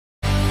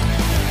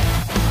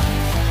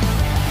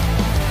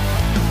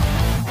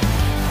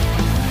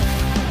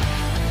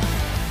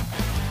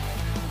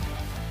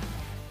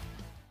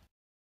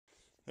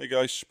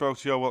guys,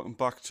 Sprout here, welcome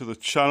back to the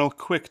channel.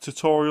 Quick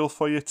tutorial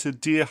for you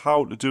today,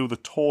 how to do the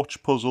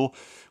torch puzzle,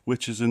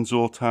 which is in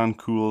Zoltan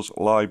Kuhl's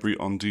library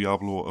on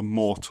Diablo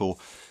Immortal.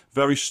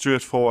 Very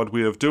straightforward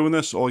way of doing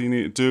this. All you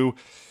need to do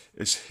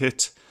is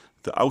hit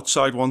the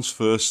outside ones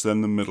first,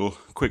 then the middle.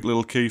 Quick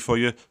little key for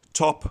you,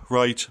 top,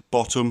 right,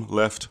 bottom,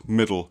 left,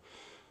 middle.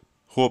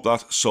 Hope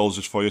that solves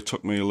it for you. It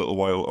took me a little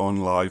while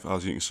on live,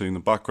 as you can see in the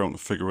background,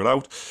 to figure it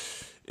out.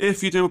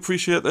 If you do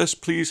appreciate this,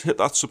 please hit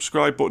that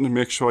subscribe button and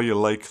make sure you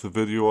like the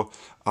video.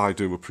 I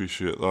do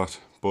appreciate that.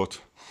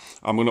 But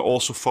I'm going to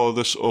also follow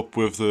this up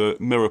with the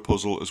mirror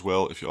puzzle as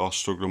well, if you are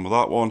struggling with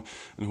that one.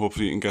 And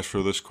hopefully you can get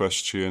through this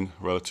quest chain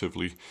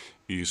relatively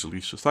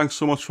easily. So thanks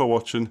so much for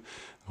watching.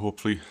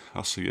 Hopefully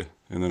I'll see you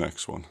in the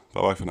next one.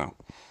 Bye bye for now.